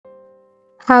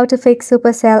How to fix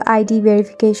Supercell ID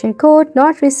verification code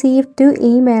not received to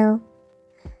email.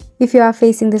 If you are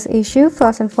facing this issue,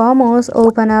 first and foremost,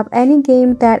 open up any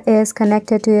game that is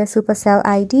connected to your Supercell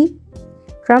ID.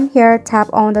 From here, tap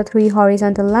on the three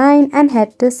horizontal line and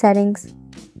head to Settings.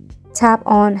 Tap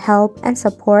on Help and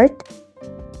Support.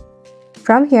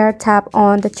 From here, tap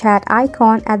on the chat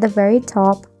icon at the very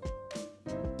top.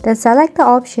 Then select the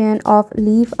option of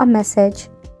Leave a Message.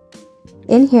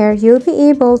 In here, you'll be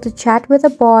able to chat with a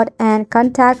bot and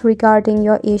contact regarding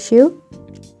your issue.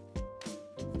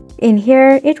 In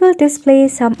here, it will display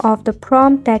some of the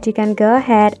prompt that you can go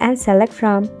ahead and select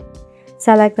from.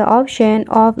 Select the option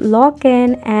of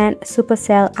Login and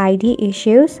Supercell ID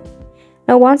issues.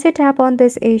 Now once you tap on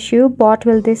this issue, bot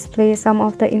will display some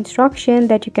of the instructions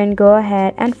that you can go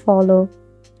ahead and follow.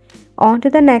 On to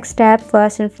the next step,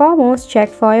 first and foremost, check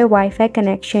for your Wi-Fi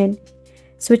connection.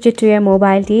 Switch it to your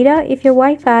mobile data if your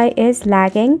Wi-Fi is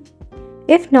lagging.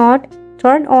 If not,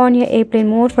 turn on your airplane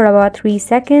mode for about 3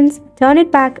 seconds, turn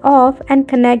it back off and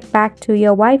connect back to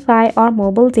your Wi-Fi or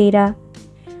mobile data.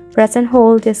 Press and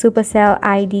hold your Supercell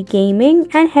ID Gaming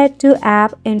and head to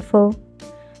App Info.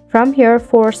 From here,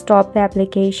 force stop the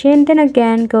application, then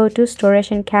again go to Storage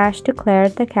and Cache to clear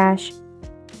the cache.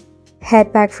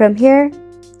 Head back from here,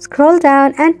 scroll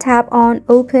down and tap on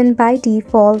Open by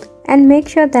default and make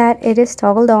sure that it is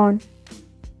toggled on.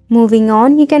 Moving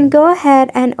on, you can go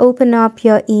ahead and open up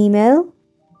your email.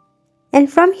 And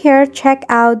from here, check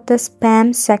out the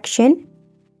spam section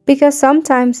because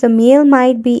sometimes the mail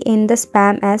might be in the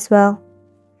spam as well.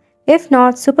 If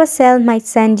not, Supercell might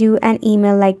send you an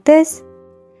email like this,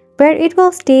 where it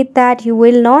will state that you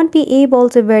will not be able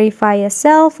to verify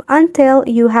yourself until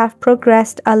you have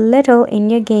progressed a little in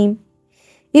your game.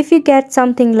 If you get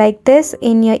something like this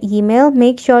in your email,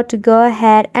 make sure to go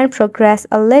ahead and progress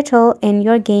a little in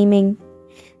your gaming.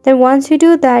 Then once you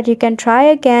do that, you can try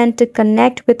again to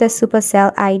connect with the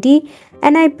Supercell ID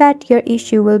and I bet your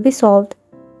issue will be solved.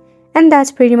 And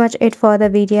that's pretty much it for the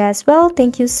video as well.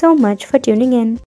 Thank you so much for tuning in.